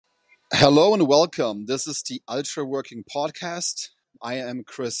Hello and welcome. This is the Ultra Working Podcast. I am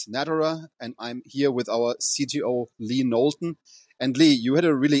Chris Natterer and I'm here with our CTO Lee Knowlton. And Lee, you had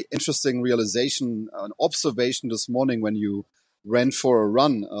a really interesting realization, an observation this morning when you ran for a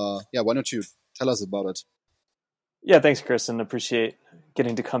run. Why don't you tell us about it? Yeah, thanks, Chris, and appreciate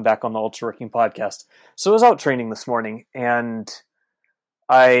getting to come back on the Ultra Working Podcast. So I was out training this morning, and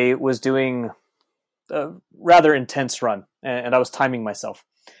I was doing a rather intense run, and I was timing myself.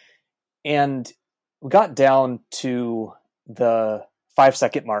 And we got down to the 5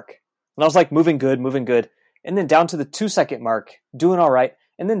 second mark, and I was like moving good, and then down to the 2 second mark, doing all right,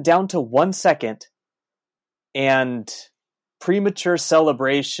 and then down to 1 second, and premature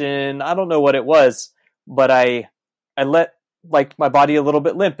celebration. I don't know what it was, but I let like my body a little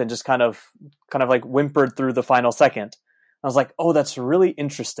bit limp and just kind of like whimpered through the final second. I was like, oh, that's really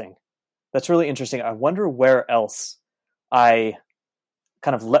interesting. That's really interesting. I wonder where else I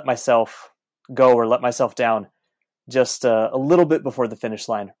kind of let myself go or let myself down just a little bit before the finish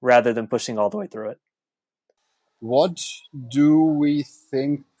line rather than pushing all the way through it. What do we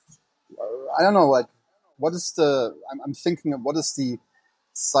think? I don't know, what is I'm thinking of what is the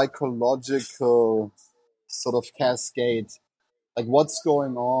psychological sort of cascade? Like, what's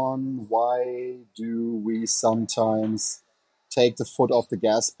going on? Why do we sometimes take the foot off the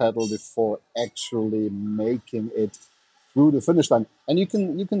gas pedal before actually making it through the finish line? And you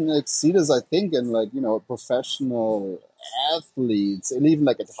can like see this, I think, in professional athletes, and even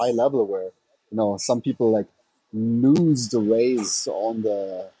like at high level, where some people like lose the race on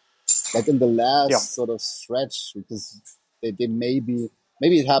the like in the Yeah. last sort of stretch because they maybe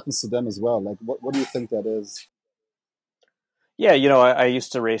it happens to them as well. Like, what do you think that is? Yeah, I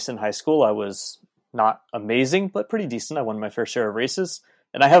used to race in high school. I was not amazing, but pretty decent. I won my fair share of races.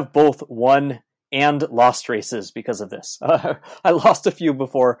 And I have both won and lost races because of this. I lost a few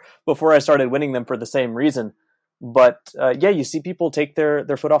before I started winning them for the same reason. But you see people take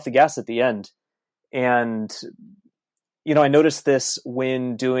their foot off the gas at the end. And, I noticed this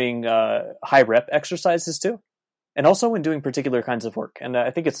when doing high rep exercises too. And also when doing particular kinds of work. And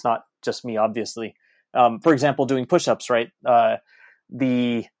I think it's not just me, obviously. For example, doing push-ups, right?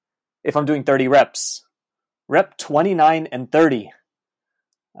 If I'm doing 30 reps, rep 29 and 30,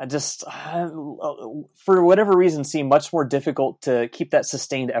 I just, for whatever reason, seem much more difficult to keep that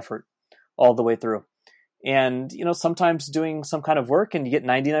sustained effort all the way through. And, sometimes doing some kind of work and you get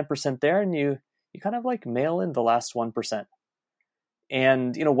 99% there and you kind of like mail in the last 1%.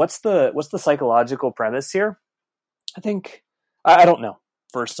 And, what's the psychological premise here? I think, I don't know,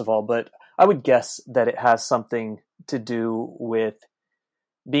 first of all, but I would guess that it has something to do with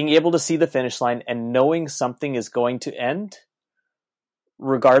being able to see the finish line and knowing something is going to end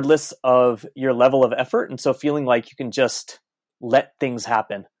regardless of your level of effort. And so feeling like you can just let things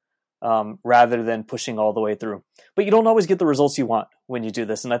happen rather than pushing all the way through. But you don't always get the results you want when you do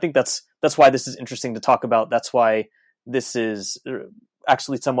this. And I think that's why this is interesting to talk about. That's why this is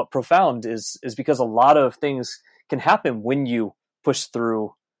actually somewhat profound is because a lot of things can happen when you push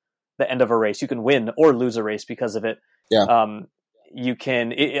through the end of a race. You can win or lose a race because of it. Yeah.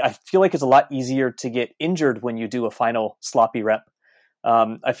 I feel like it's a lot easier to get injured when you do a final sloppy rep.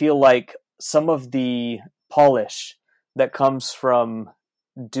 I feel like some of the polish that comes from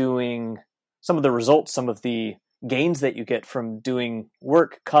doing some of the results, some of the gains that you get from doing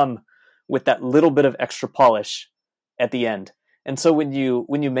work come with that little bit of extra polish at the end. And so when you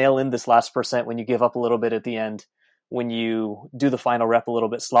mail in this last percent, when you give up a little bit at the end, when you do the final rep a little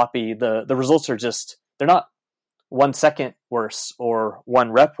bit sloppy, the results are they're not 1 second worse or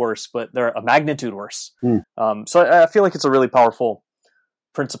one rep worse, but they're a magnitude worse. So I feel like it's a really powerful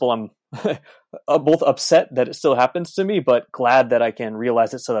principle. I'm both upset that it still happens to me, but glad that I can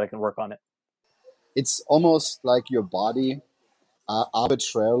realize it so that I can work on it. It's almost like your body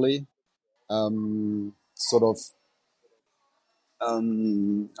arbitrarily sort of how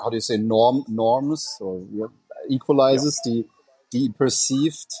do you say norms or equalizes the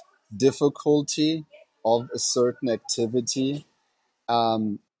perceived difficulty of a certain activity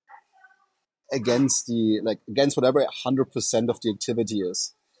against whatever 100% of the activity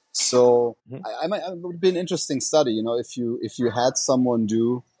is. So it would be an interesting study, if you had someone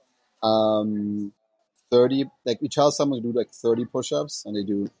do 30, like you tell someone to do like 30 push-ups and they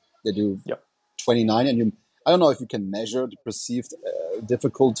do Yep. 29, and I don't know if you can measure the perceived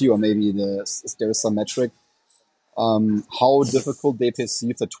difficulty, or maybe there is some metric how difficult they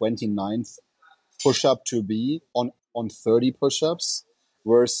perceive the 29th push-up to be on 30 push-ups,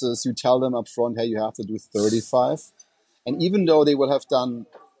 versus you tell them up front, hey, you have to do 35. And even though they will have done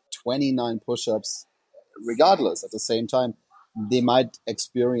 29 push-ups regardless, at the same time, they might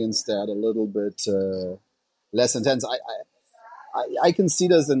experience that a little bit less intense. I can see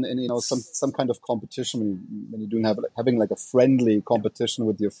this in some kind of competition when you're doing having like a friendly competition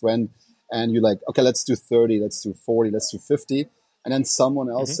with your friend, and you're like, okay, let's do 30, let's do 40, let's do 50, and then someone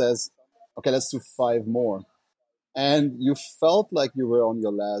else says, okay, let's do 5 more, and you felt like you were on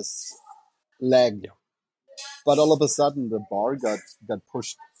your last leg, but all of a sudden the bar got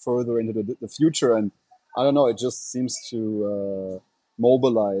pushed further into the future, and I don't know, it just seems to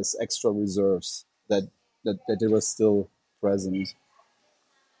mobilize extra reserves that they were still present.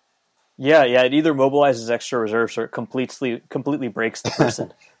 Yeah, it either mobilizes extra reserves or it completely breaks the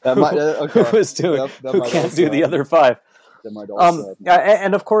person Okay. who is doing who can't do the other 5. That might also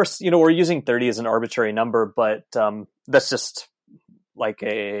and of course, we're using 30 as an arbitrary number, but that's just like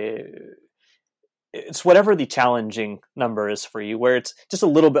it's whatever the challenging number is for you, where it's just a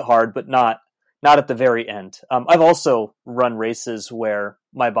little bit hard, but not at the very end. I've also run races where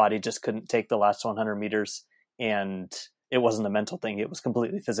my body just couldn't take the last 100 meters, and it wasn't a mental thing; it was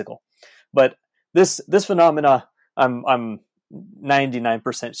completely physical. But this phenomena, I'm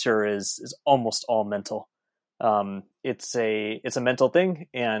 99% sure is almost all mental. It's a mental thing,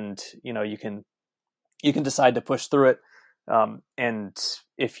 and you can decide to push through it. And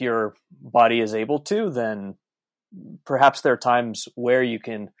if your body is able to, then perhaps there are times where you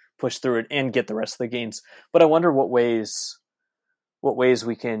can push through it and get the rest of the gains. But I wonder what ways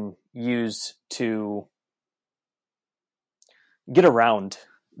we can use to get around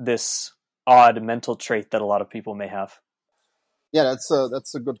this odd mental trait that a lot of people may have. Yeah,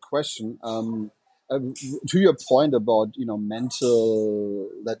 that's a good question. To your point about mental,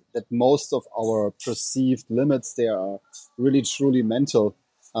 that most of our perceived limits there are really truly mental.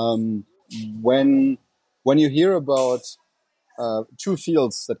 When you hear about 2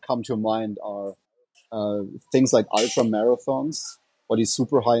 fields that come to mind are things like ultra marathons or these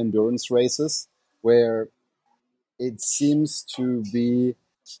super high endurance races, where it seems to be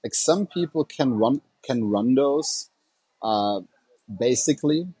like some people can run those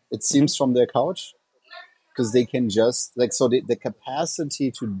basically, it seems, from their couch, because they can just the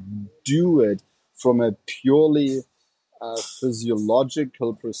capacity to do it from a purely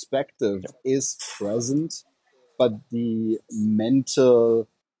physiological perspective is present, but the mental,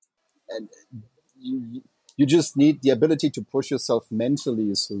 and you just need the ability to push yourself mentally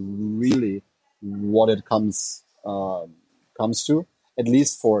is really what it comes to, at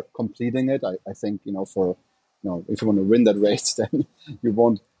least for completing it. I think for if you want to win that race, then you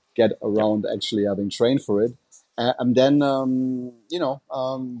won't get around actually having trained for it. And then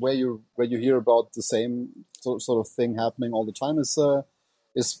where you hear about the same sort of thing happening all the time is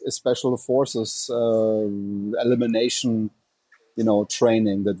special forces elimination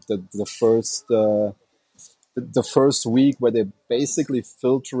training, the first week, where they're basically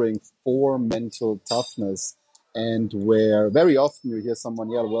filtering for mental toughness, and where very often you hear someone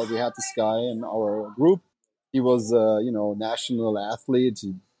yell, well, we had this guy in our group, he was a national athlete,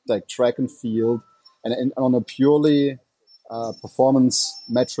 like track and field, and on a purely performance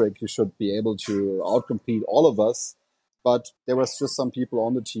metric, you should be able to outcompete all of us, but there was just some people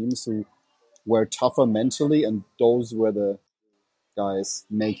on the teams who were tougher mentally, and those were the guys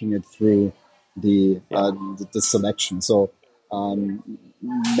making it through the selection. So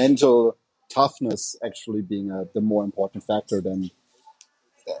mental toughness actually being the more important factor than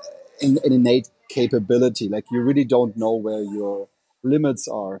an innate capability. Like, you really don't know where your limits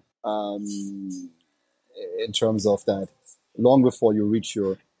are in terms of that long before you reach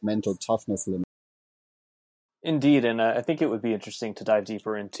your mental toughness limit. Indeed, and I think it would be interesting to dive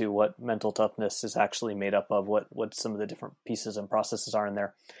deeper into what mental toughness is actually made up of, what some of the different pieces and processes are in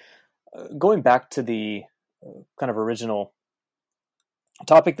there. Going back to the kind of original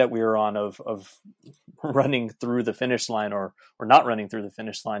topic that we were on of running through the finish line or not running through the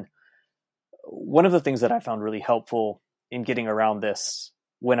finish line, one of the things that I found really helpful in getting around this,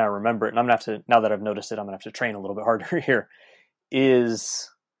 when I remember it, and I'm going to have to, now that I've noticed it, I'm going to have to train a little bit harder here, is,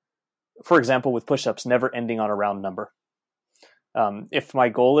 for example, with push-ups, never ending on a round number. If my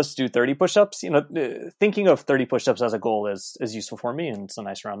goal is to do 30 push-ups, thinking of 30 push-ups as a goal is useful for me, and it's a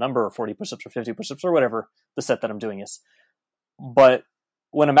nice round number, or 40 push-ups or 50 push-ups or whatever the set that I'm doing is. But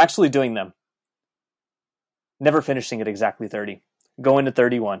when I'm actually doing them, never finishing at exactly 30, going to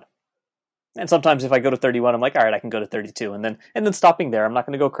 31. And sometimes if I go to 31, I'm like, all right, I can go to 32, and then stopping there. I'm not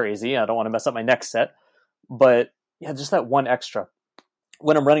going to go crazy. I don't want to mess up my next set, but yeah, just that one extra.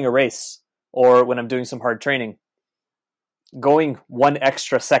 When I'm running a race or when I'm doing some hard training, going one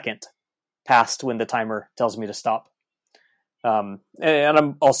extra second past when the timer tells me to stop. And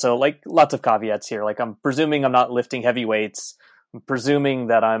I'm also like lots of caveats here. Like I'm presuming I'm not lifting heavy weights. I'm presuming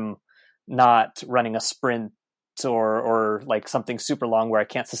that I'm not running a sprint or like something super long where I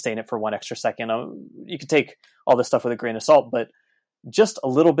can't sustain it for 1 extra second. You can take all this stuff with a grain of salt, but just a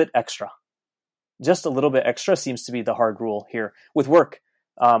little bit extra. Just a little bit extra seems to be the hard rule here. With work,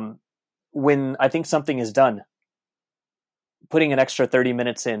 when I think something is done, putting an extra 30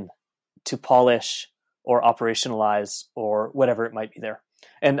 minutes in to polish or operationalize or whatever it might be there.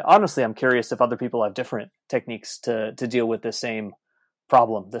 And honestly, I'm curious if other people have different techniques to deal with the same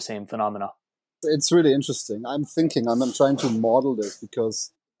problem, the same phenomena. It's really interesting. I'm thinking, I'm trying to model this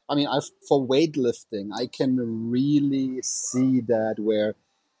because, I mean, for weightlifting, I can really see that where,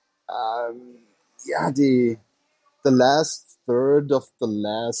 the last third of the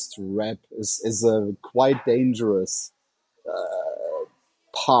last rep is a quite dangerous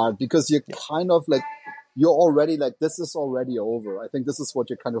part because you're kind of like, you're already like, this is already over. I think this is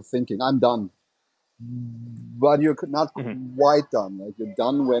what you're kind of thinking. I'm done. But you're not quite done. Like you're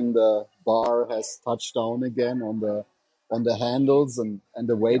done when the bar has touched down again on the handles and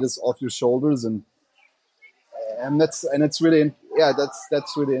the weight is off your shoulders and it's really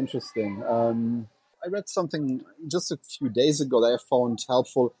that's really interesting. I read something just a few days ago that I found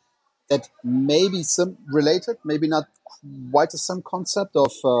helpful that maybe some related, maybe not quite the same concept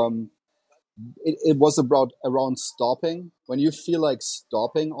of it was about around stopping. When you feel like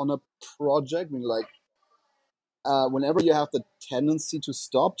stopping on a project, when like whenever you have the tendency to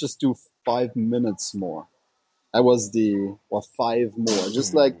stop, just do 5 minutes more. That was or 5 more.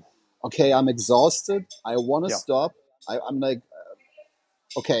 Just like, okay, I'm exhausted. I want to stop. I'm like,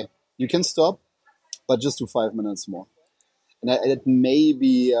 okay, you can stop, but just do 5 minutes more. And it may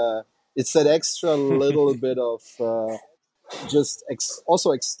be, it's that extra little bit of just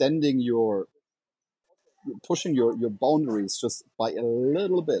also extending pushing your boundaries just by a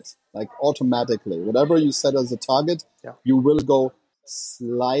little bit, like automatically. Whatever you set as a target, you will go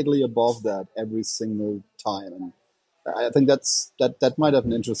slightly above that every single time. And I think that might have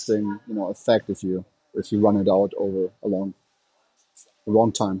an interesting, effect if you run it out over a long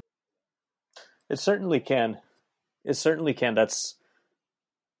time. It certainly can. It certainly can. That's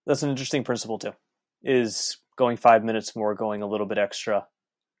an interesting principle too. Is going 5 minutes more, going a little bit extra.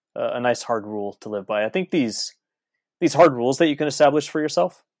 A nice hard rule to live by. I think these hard rules that you can establish for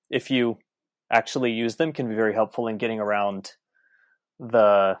yourself, if you actually use them, can be very helpful in getting around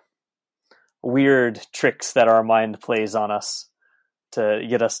the weird tricks that our mind plays on us to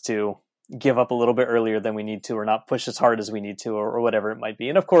get us to give up a little bit earlier than we need to, or not push as hard as we need to, or whatever it might be.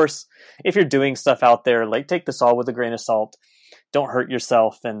 And of course, if you're doing stuff out there, like take this all with a grain of salt. Don't hurt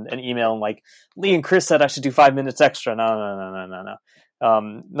yourself and email them like, Lee and Chris said I should do 5 minutes extra. No.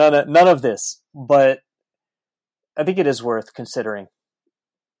 None of this, but I think it is worth considering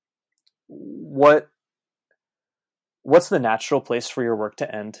what's the natural place for your work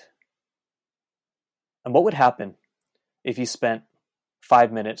to end, and what would happen if you spent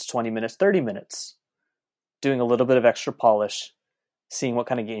 5 minutes, 20 minutes, 30 minutes doing a little bit of extra polish, seeing what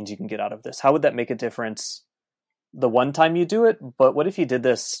kind of gains you can get out of this. How would that make a difference the one time you do it? But what if you did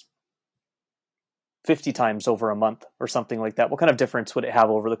this 50 times over a month or something like that? What kind of difference would it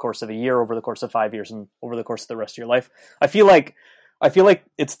have over the course of a year, over the course of 5 years, and over the course of the rest of your life? I feel like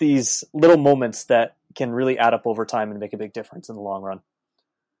it's these little moments that can really add up over time and make a big difference in the long run.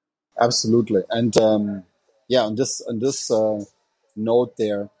 Absolutely. And on this note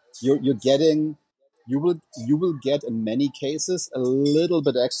there, you will get in many cases a little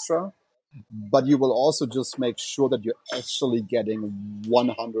bit extra, but you will also just make sure that you're actually getting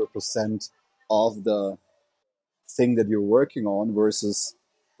 100% of the thing that you're working on versus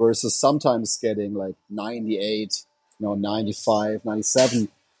sometimes getting like 98, 95, 97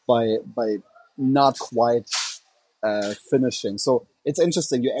 by not quite finishing. So it's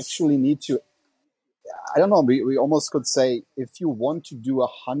interesting. You actually need to, I don't know, we almost could say if you want to do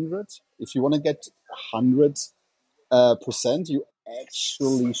 100, if you want to get 100%, you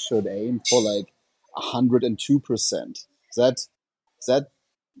actually should aim for like 102%. Is that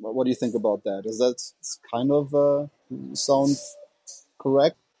what do you think about that? Is that kind of sound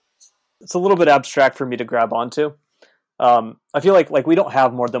correct? It's a little bit abstract for me to grab onto. I feel like we don't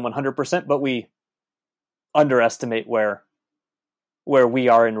have more than 100%, but we underestimate where we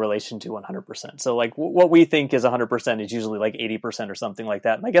are in relation to 100%. So like what we think is 100% is usually like 80% or something like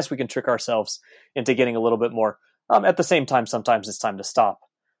that. And I guess we can trick ourselves into getting a little bit more. At the same time, sometimes it's time to stop.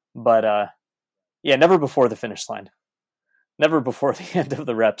 But never before the finish line. Never before the end of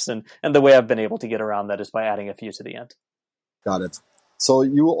the reps. And the way I've been able to get around that is by adding a few to the end. Got it. So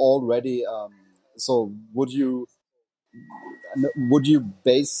you already, so would you would you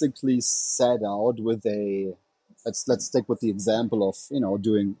basically set out with a let's stick with the example of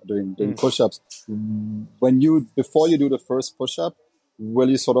doing push-ups. When you before you do the first push-up, will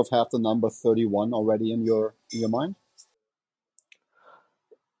you sort of have the number 31 already in your mind?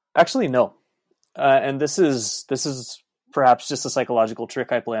 Actually, no. And this is perhaps just a psychological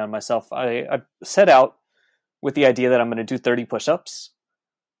trick I play on myself. I set out with the idea that I'm going to do 30 push-ups,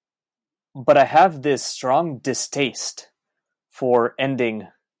 but I have this strong distaste for ending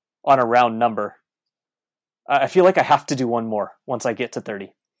on a round number. I feel like I have to do one more once I get to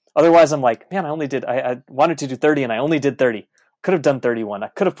 30. Otherwise, I'm like, man, I wanted to do 30 and I only did 30. Could have done 31. I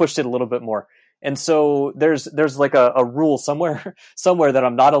could have pushed it a little bit more. And so there's like a rule somewhere that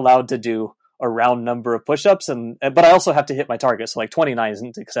I'm not allowed to do a round number of push-ups, but I also have to hit my target. So like 29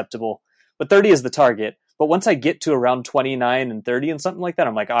 isn't acceptable, but 30 is the target. But once I get to around 29 and 30 and something like that,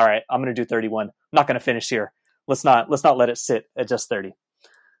 I'm like, all right, I'm going to do 31. I'm not going to finish here. Let's not let it sit at just 30.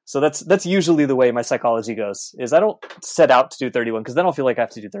 So that's usually the way my psychology goes, is I don't set out to do 31 because then I'll feel like I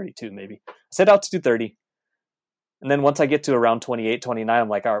have to do 32 maybe. I set out to do 30. And then once I get to around 28, 29, I'm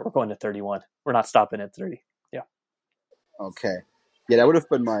like, all right, we're going to 31. We're not stopping at 30. Yeah. Okay. Yeah, that would have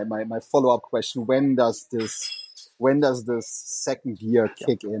been my follow-up question. When does this second gear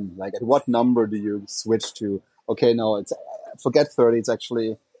kick in? Like, at what number do you switch to? Okay, no, forget 30. It's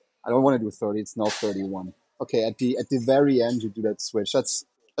actually, I don't want to do 30. It's now 31. Okay, at the very end, you do that switch. That's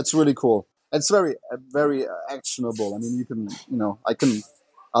really cool. It's very actionable. I mean, you can,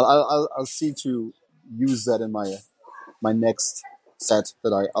 I'll see to use that in my next set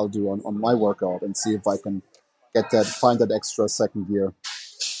that I'll do on my workout and see if I can find that extra second gear,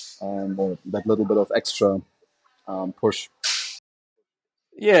 or that little bit of extra push.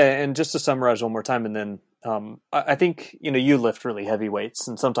 Yeah, and just to summarize one more time, and then I think you lift really heavy weights,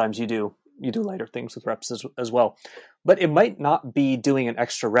 and sometimes you do lighter things with reps as well. But it might not be doing an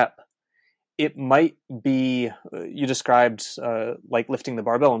extra rep. It might be you described like lifting the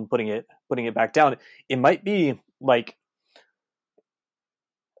barbell and putting it back down. It might be like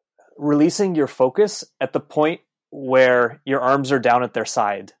releasing your focus at the point where your arms are down at their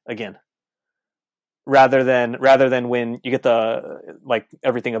side again, rather than when you get the like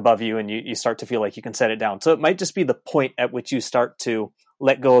everything above you and you start to feel like you can set it down. So it might just be the point at which you start to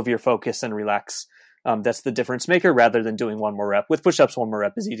let go of your focus and relax. That's the difference maker, rather than doing one more rep. With push-ups, one more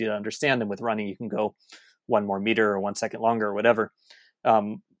rep is easy to understand, and with running, you can go 1 more meter or 1 second longer or whatever.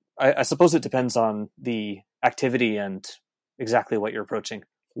 I suppose it depends on the activity and exactly what you're approaching,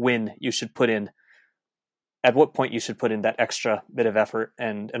 when you should put in, at what point you should put in that extra bit of effort,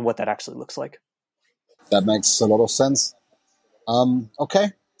 and what that actually looks like. That makes a lot of sense.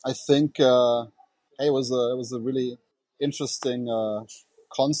 Okay, I think it was a really interesting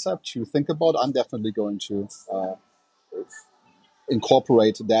concept to think about. I'm definitely going to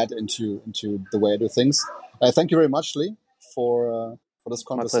incorporate that into the way I do things. Thank you very much, Lee, for this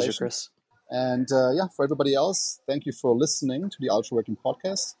conversation. My pleasure, Chris. And for everybody else, thank you for listening to the Ultra Working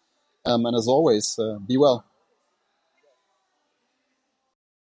Podcast. And as always, be well.